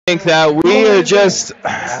think that we are just,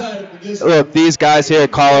 look, these guys here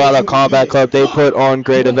at Colorado Combat Club, they put on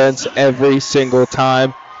great events every single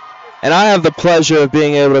time. And I have the pleasure of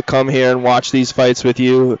being able to come here and watch these fights with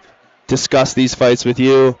you, discuss these fights with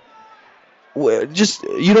you. Just,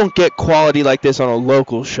 you don't get quality like this on a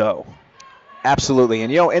local show. Absolutely.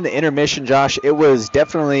 And, in the intermission, Josh, it was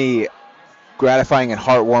definitely gratifying and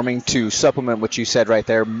heartwarming to supplement what you said right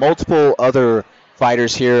there. Multiple other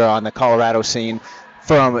fighters here on the Colorado scene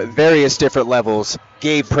from various different levels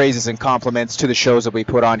gave praises and compliments to the shows that we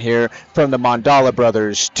put on here, from the Mandala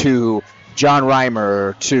brothers to John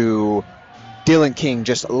Reimer to Dylan King.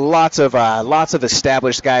 Just lots of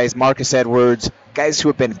established guys, Marcus Edwards, guys who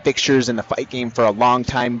have been fixtures in the fight game for a long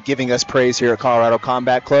time, giving us praise here at Colorado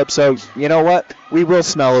Combat Club. So, you know what? We will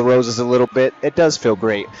smell the roses a little bit. It does feel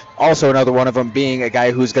great. Also, another one of them being a guy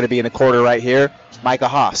who's going to be in the corner right here, Micah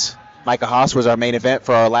Haas. Micah Haas was our main event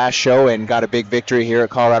for our last show and got a big victory here at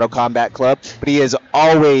Colorado Combat Club. But he is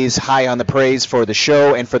always high on the praise for the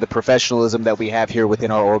show and for the professionalism that we have here within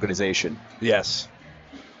our organization. Yes.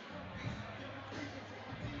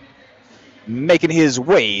 Making his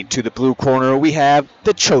way to the blue corner, we have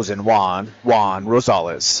the chosen Juan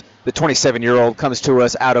Rosales. The 27-year-old comes to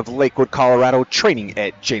us out of Lakewood, Colorado, training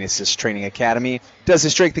at Genesis Training Academy, does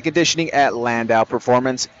his strength and conditioning at Landau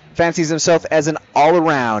Performance, fancies himself as an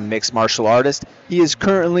all-around mixed martial artist. He is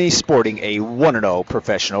currently sporting a 1-0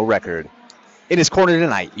 professional record. In his corner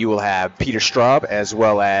tonight, you will have Peter Straub, as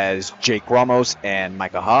well as Jake Ramos and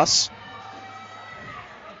Micah Haas.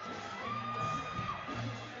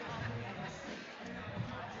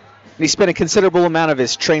 He spent a considerable amount of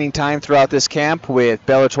his training time throughout this camp with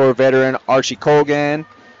Bellator veteran Archie Colgan,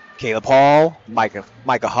 Caleb Hall, Micah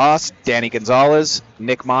Haas, Danny Gonzalez,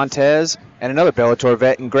 Nick Montez, and another Bellator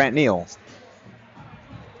vet in Grant Neal.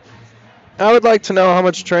 I would like to know how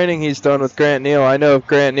much training he's done with Grant Neal. I know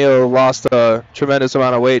Grant Neal lost a tremendous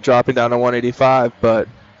amount of weight, dropping down to 185, but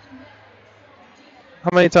how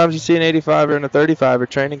many times you see an 85er and a 35er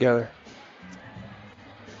train together?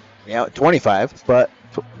 Yeah, 25, but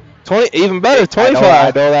 20, even better, 25. I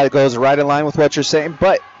know that goes right in line with what you're saying,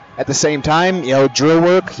 but at the same time, drill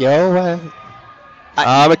work, I'm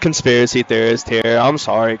a conspiracy theorist here. I'm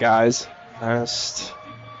sorry, guys. But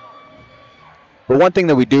one thing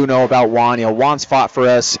that we do know about Juan, Juan's fought for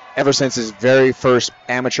us ever since his very first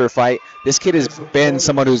amateur fight. This kid has been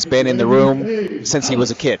someone who's been in the room since he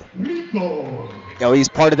was a kid. He's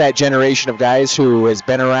part of that generation of guys who has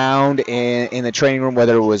been around in the training room,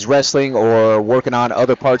 whether it was wrestling or working on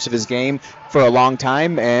other parts of his game for a long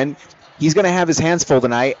time. And he's going to have his hands full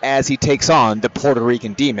tonight as he takes on the Puerto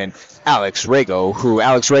Rican demon, Alex Rego, who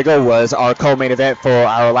Alex Rego was our co-main event for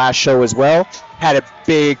our last show as well. Had a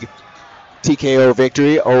big TKO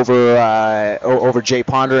victory over Jay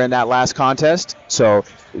Ponder in that last contest. So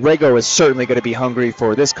Rego is certainly going to be hungry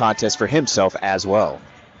for this contest for himself as well.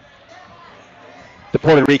 The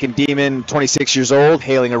Puerto Rican demon, 26 years old,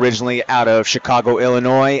 hailing originally out of Chicago,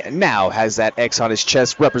 Illinois, now has that X on his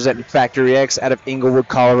chest representing Factory X out of Inglewood,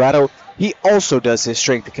 Colorado. He also does his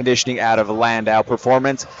strength and conditioning out of Landau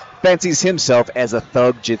Performance, fancies himself as a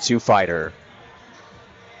thug jitsu fighter.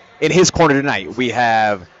 In his corner tonight, we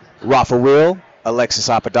have Rafa Will, Alexis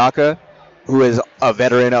Apodaca, who is a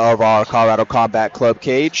veteran of our Colorado Combat Club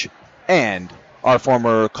cage, and our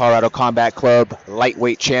former Colorado Combat Club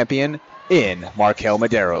lightweight champion in Markel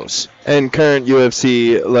Medeiros. And current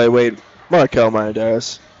UFC lightweight Markel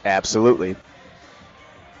Medeiros. Absolutely.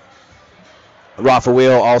 Rafa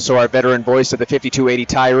Will, also our veteran voice of the 5280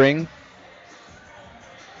 tie ring.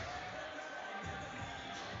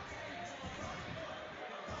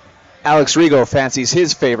 Alex Rego fancies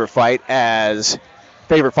his favorite fighter as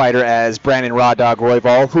Brandon Raw Dog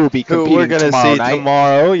Roybal, who will be competing we're gonna tomorrow see night.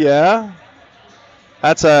 Tomorrow, yeah.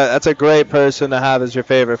 That's a great person to have as your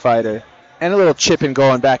favorite fighter. And a little chipping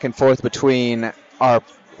going back and forth between our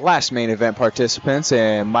last main event participants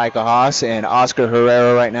and Micah Haas and Oscar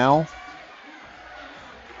Herrera right now.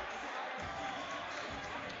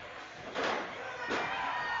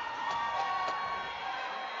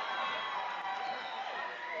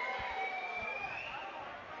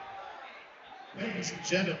 Ladies and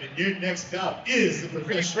gentlemen, your next bout is the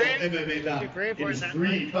professional MMA bout. It is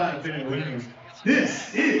 3 5-minute winners.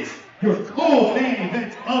 This is your co-main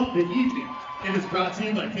event of the evening. It is brought to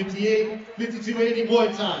you by 5280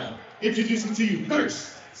 Muay Thai. Introducing to you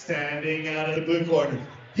first, standing out of the blue corner.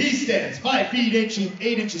 He stands 5 feet 8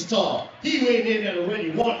 inches tall. He weighed in at already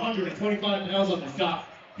 125 pounds on the dot.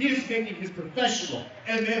 He is making his professional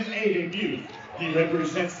MMA debut. He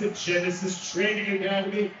represents the Genesis Training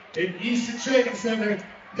Academy in Eastern Training Center.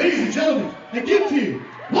 Ladies and gentlemen, I give to you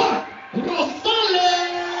Juan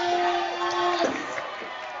Rosales!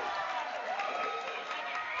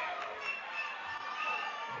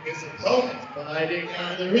 Fighting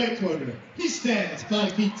out of the red corner. He stands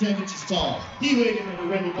 5 feet 10 inches tall. He weighed in at a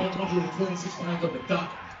ready 126 pounds on the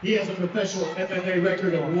dot. He has a professional MMA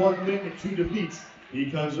record of 1 win and 2 defeats.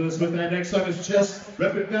 He comes to us with that X on his chest,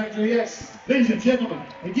 repping Factory X. Ladies and gentlemen,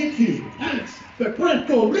 I give you Alex, the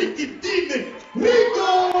Puerto Rican Demon,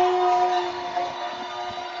 Rego!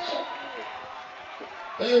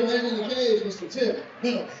 Hey, man in the cage, Mr. Tim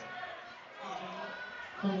Mills.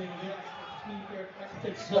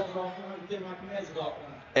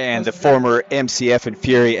 And the former MCF and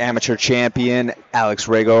Fury amateur champion, Alex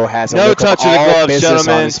Rego, has a No look touch of of the all gloves, business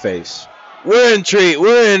gentlemen. on his face. We're in treat.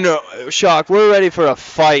 We're in shock. We're ready for a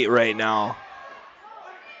fight right now.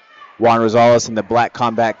 Juan Rosales in the black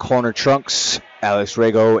combat corner trunks, Alex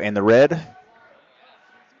Rego in the red.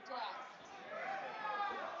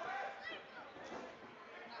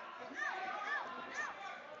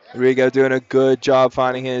 Rego doing a good job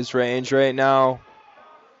finding his range right now.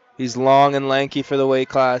 He's long and lanky for the weight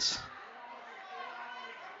class.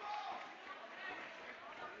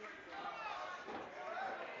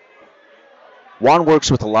 Juan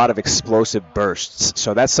works with a lot of explosive bursts,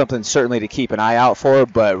 so that's something certainly to keep an eye out for,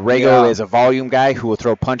 but Rego is a volume guy who will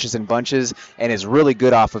throw punches and bunches and is really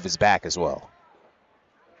good off of his back as well.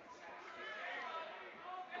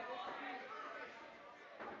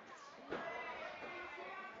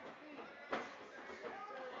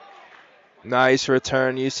 Nice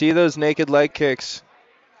return. You see those naked leg kicks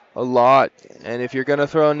a lot, and if you're going to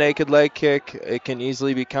throw a naked leg kick, it can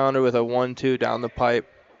easily be countered with a 1-2 down the pipe.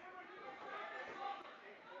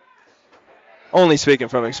 Only speaking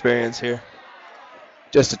from experience here.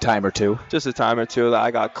 Just a time or two. Just a time or two that I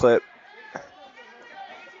got clipped.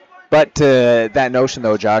 But that notion,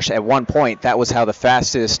 though, Josh, at one point, that was how the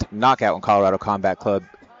fastest knockout in Colorado Combat Club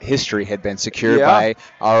history had been secured by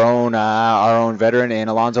our own veteran in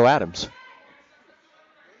Alonzo Adams.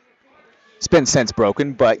 It's been since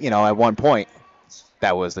broken, but, you know, at one point,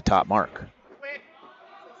 that was the top mark.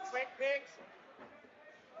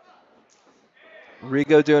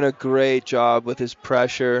 Rego doing a great job with his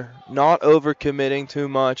pressure, not overcommitting too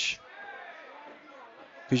much,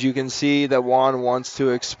 because you can see that Juan wants to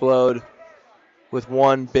explode with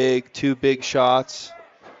two big shots.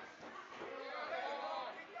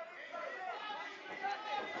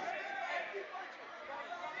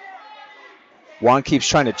 Juan keeps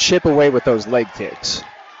trying to chip away with those leg kicks.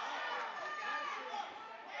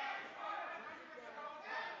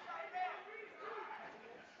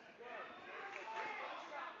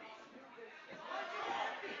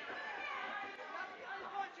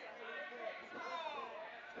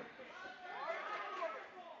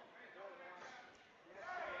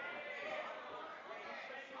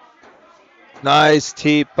 Nice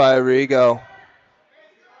teep by Rego.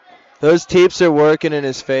 Those teeps are working in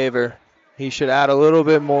his favor. He should add a little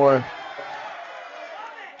bit more.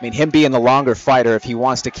 I mean, him being the longer fighter, if he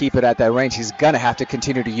wants to keep it at that range, he's going to have to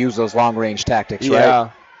continue to use those long-range tactics,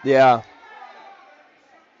 right? Yeah.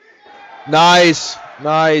 Nice.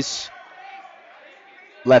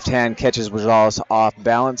 Left hand catches Rosales off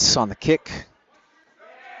balance on the kick.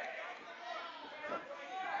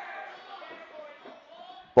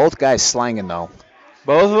 Both guys slanging, though.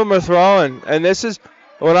 Both of them are throwing. And this is,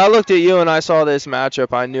 when I looked at you and I saw this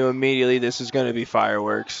matchup, I knew immediately this is going to be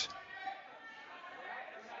fireworks.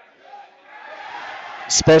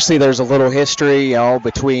 Especially there's a little history, you know,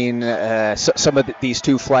 between some of these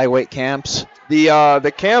two flyweight camps.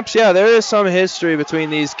 The camps, yeah, there is some history between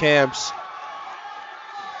these camps.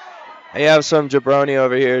 You have some jabroni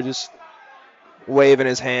over here just waving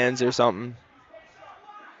his hands or something.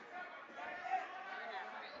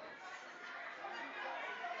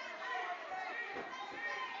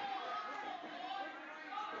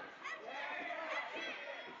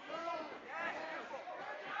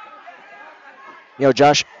 You know,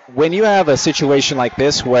 Josh, when you have a situation like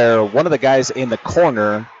this where one of the guys in the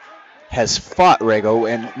corner has fought Rego,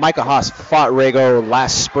 and Micah Haas fought Rego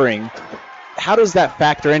last spring, how does that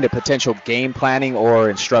factor into potential game planning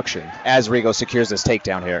or instruction as Rego secures this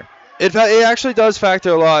takedown here? It actually does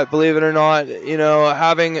factor a lot, believe it or not. You know,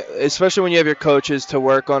 especially when you have your coaches to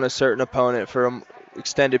work on a certain opponent for an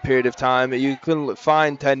extended period of time, you can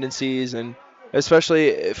find tendencies, and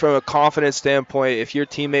especially from a confidence standpoint, if your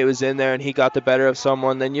teammate was in there and he got the better of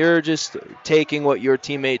someone, then you're just taking what your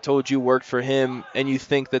teammate told you worked for him, and you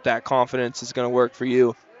think that confidence is going to work for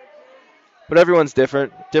you. But everyone's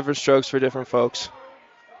different strokes for different folks.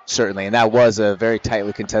 Certainly, and that was a very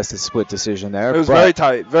tightly contested split decision there. It was very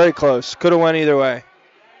tight, very close. Could have went either way.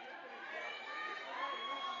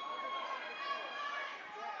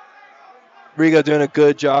 Rego doing a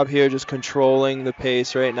good job here, just controlling the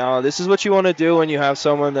pace right now. This is what you want to do when you have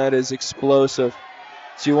someone that is explosive.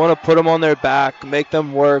 So you want to put them on their back, make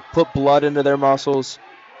them work, put blood into their muscles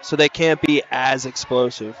so they can't be as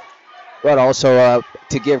explosive. But also,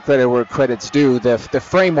 to give credit where credit's due, the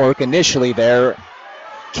framework initially there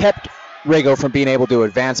kept Rego from being able to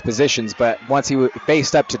advance positions, but once he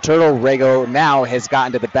faced up to Turtle, Rego now has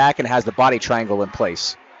gotten to the back and has the body triangle in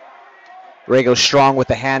place. Rego strong with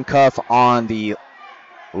the handcuff on the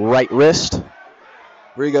right wrist.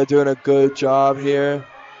 Rego doing a good job here.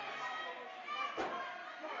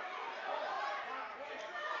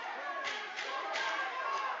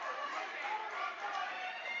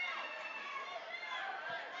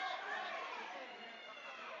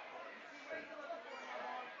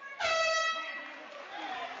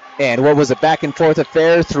 And what was a back and forth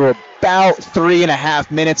affair through about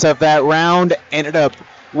 3.5 minutes of that round ended up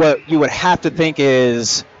what you would have to think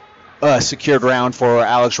is a secured round for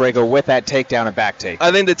Alex Rego with that takedown and back take.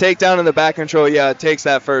 I think the takedown and the back control, yeah, it takes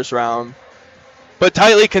that first round. But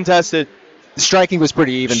tightly contested. The striking was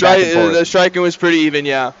pretty even back and forth. The striking was pretty even,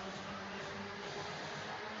 yeah.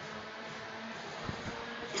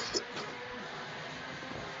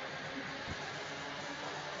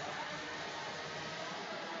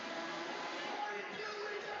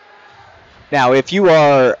 Now, if you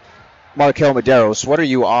are Markel Medeiros, what are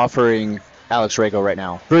you offering Alex Rego right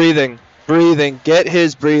now? Breathing. Get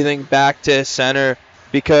his breathing back to center,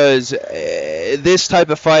 because this type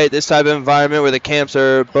of fight, this type of environment where the camps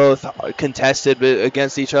are both contested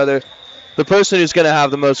against each other, the person who's going to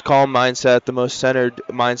have the most calm mindset, the most centered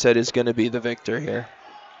mindset is going to be the victor here.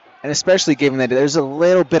 And especially given that there's a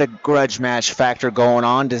little bit of grudge match factor going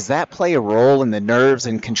on, does that play a role in the nerves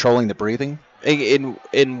and controlling the breathing? In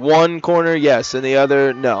one corner, yes. In the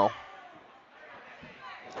other, no.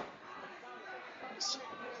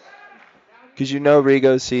 Because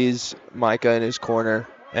Rego sees Micah in his corner,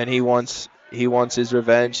 and he wants his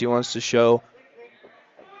revenge. He wants to show.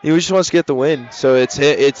 He just wants to get the win. So it's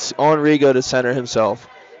on Rego to center himself.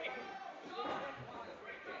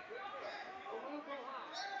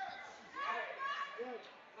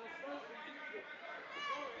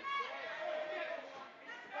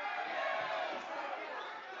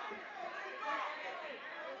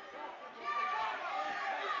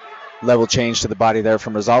 Level change to the body there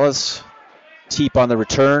from Rosales. Teep on the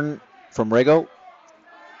return from Rego.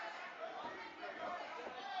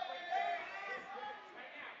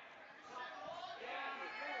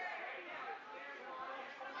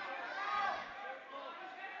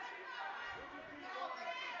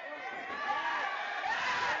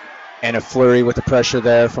 And a flurry with the pressure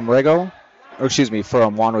there from Rego. Or excuse me,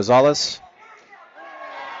 from Juan Rosales.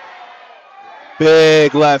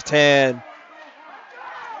 Big left hand.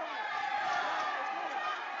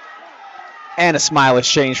 And a smile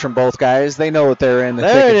exchange from both guys. They know what they're in the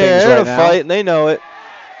thick of things they're right in a now. fight, and they know it.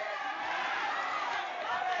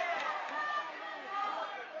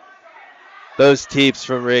 Those teeps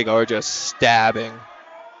from Rego are just stabbing.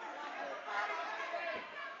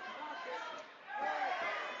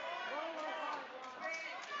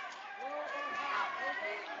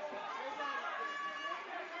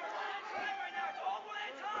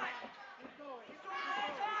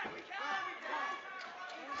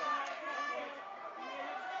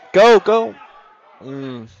 Go.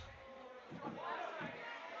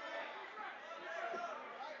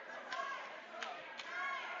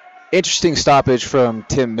 Interesting stoppage from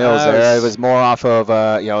Tim Mills there. It was more off of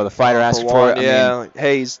the fighter asking for it. I mean,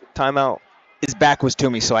 hey, he's timeout. His back was to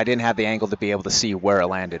me, so I didn't have the angle to be able to see where it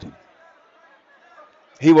landed.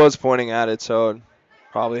 He was pointing at it, so it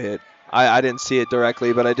probably hit. I didn't see it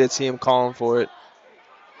directly, but I did see him calling for it.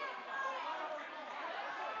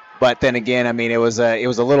 But then again, I mean, it was a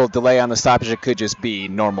little delay on the stoppage. It could just be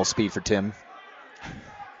normal speed for Tim.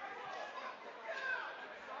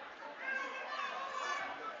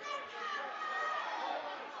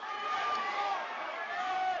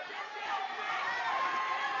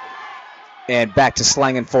 And back to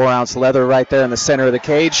slanging 4-ounce leather right there in the center of the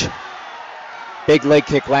cage. Big leg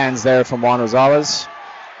kick lands there from Juan Rosales.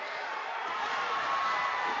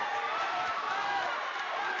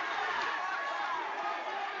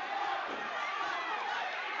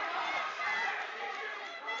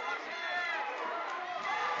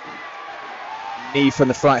 Knee from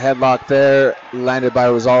the front headlock there, landed by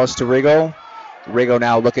Rosales to Rego. Rego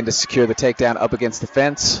now looking to secure the takedown up against the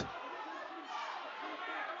fence.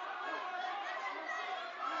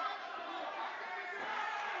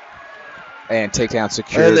 And takedown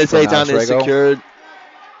secured. And the takedown is secured.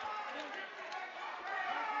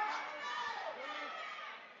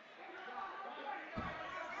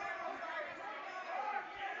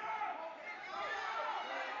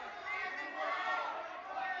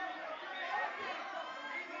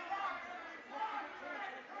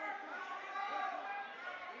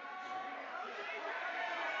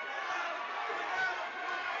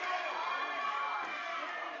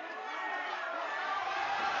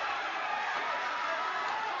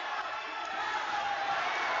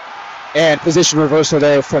 And position reversal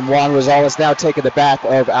there from Juan Rosales, now taking the back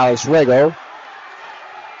of Alex Rego.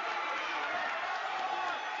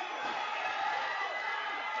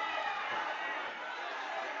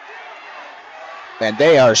 And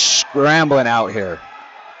they are scrambling out here.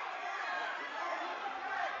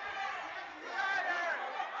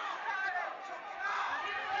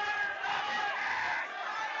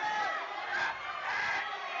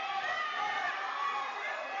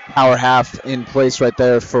 Power half in place right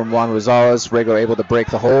there from Juan Rosales. Rego able to break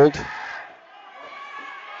the hold.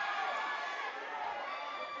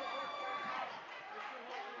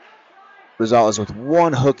 Rosales with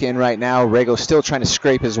one hook in right now. Rego still trying to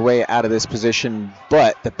scrape his way out of this position,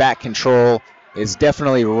 but the back control is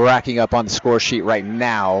definitely racking up on the score sheet right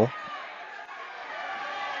now.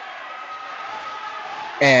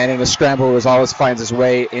 And in a scramble, Rosales finds his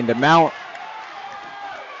way into mount.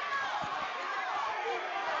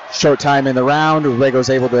 Short time in the round. Rego's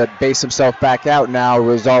able to base himself back out. Now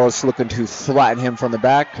Rosales looking to flatten him from the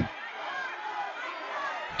back.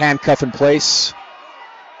 Handcuff in place.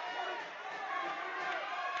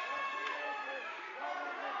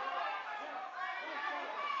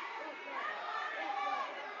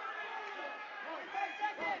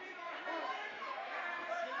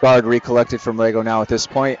 Guard recollected from Rego now at this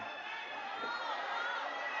point.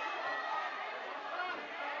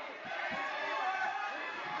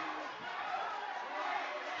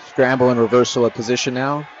 Scramble and reversal of position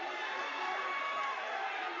now.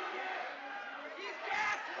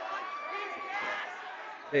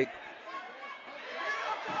 Big.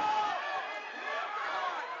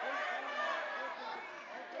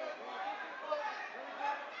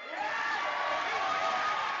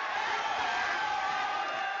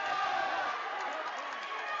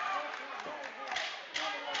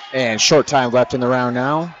 And short time left in the round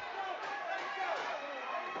now.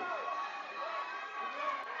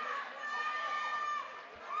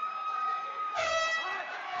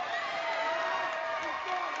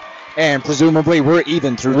 And presumably we're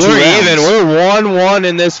even through 2 rounds. We're even. We're 1-1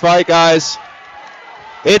 in this fight, guys.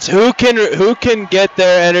 It's who can get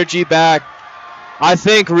their energy back. I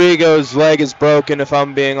think Rego's leg is broken, if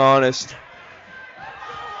I'm being honest.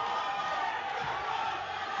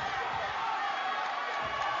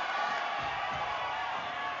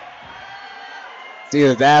 It's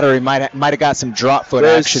either that or he might have got some drop foot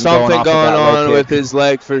There's action something going on with kick. his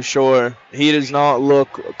leg for sure. He does not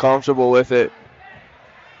look comfortable with it.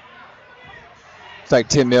 It's like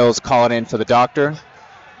Tim Mills calling in for the doctor.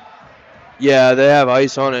 Yeah, they have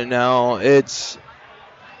ice on it now. It's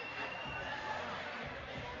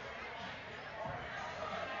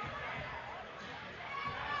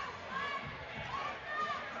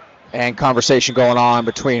and conversation going on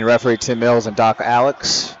between referee Tim Mills and Doc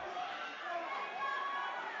Alex.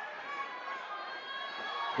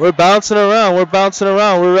 We're bouncing around. We're bouncing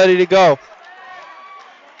around. We're ready to go.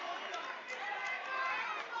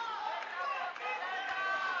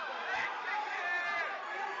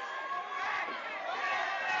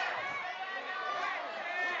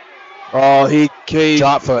 Oh, he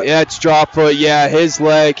drop foot. Yeah, it's drop foot. Yeah, his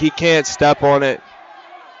leg. He can't step on it.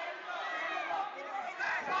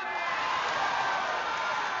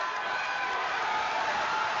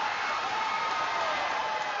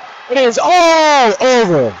 It is all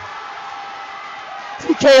over.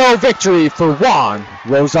 TKO victory for Juan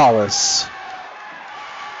Rosales.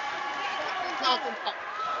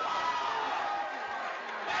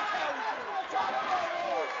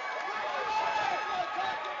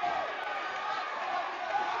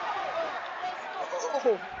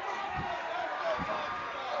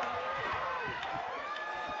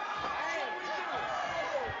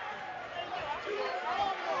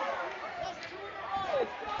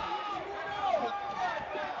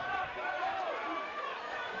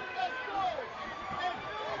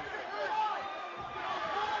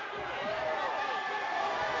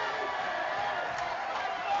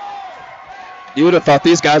 You would have thought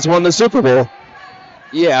these guys won the Super Bowl.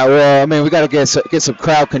 Yeah, well, I mean, we got to get some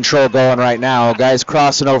crowd control going right now. Guys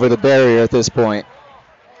crossing over the barrier at this point.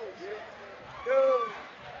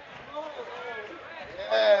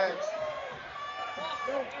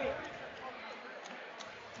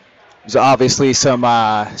 There's obviously some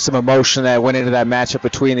emotion that went into that matchup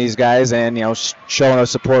between these guys, and showing us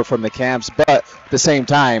support from the camps. But at the same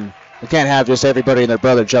time, we can't have just everybody and their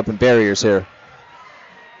brother jumping barriers here.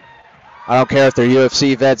 I don't care if they're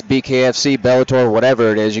UFC vets, BKFC, Bellator,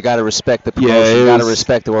 whatever it is. You got to respect the promotion. You got to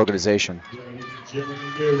respect the organization.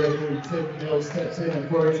 Referee Tim Mills steps in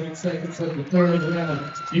for 18 seconds of the third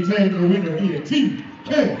round. He made the winner via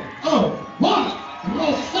TKO. Juan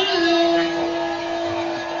Rosales.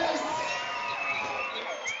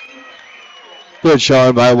 Good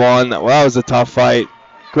showing by Juan. Well, that was a tough fight.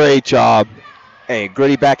 Great job. Hey,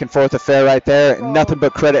 gritty back and forth affair right there. Nothing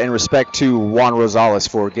but credit and respect to Juan Rosales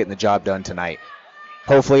for getting the job done tonight.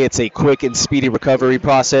 Hopefully it's a quick and speedy recovery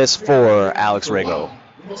process for Alex Rego.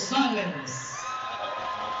 Rosales.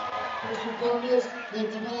 First and foremost,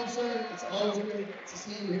 welcome home, sir. It's always great to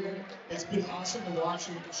see you here. It's been awesome to watch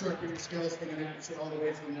you sharpen your skills from an amateur all the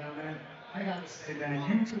way from now, man. I have to say,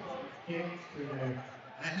 man, you took the gangster there.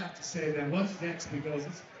 I have to say that what's next? Because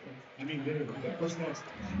it's, I mean, literally, what's next?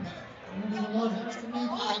 What's next to me?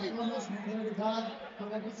 Almost compared to God.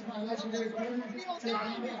 But like, this is my legendary friend. Take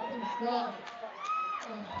me God.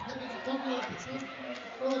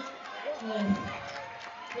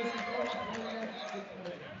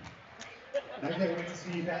 I can't wait to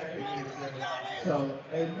see you back again. So,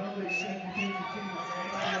 and nobody said you can't continue to say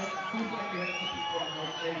anything else. Keep up the extra people on my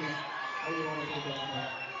training. How you want to do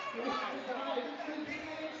that?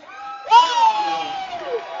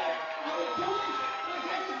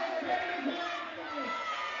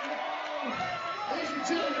 Ladies and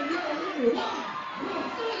gentlemen, you're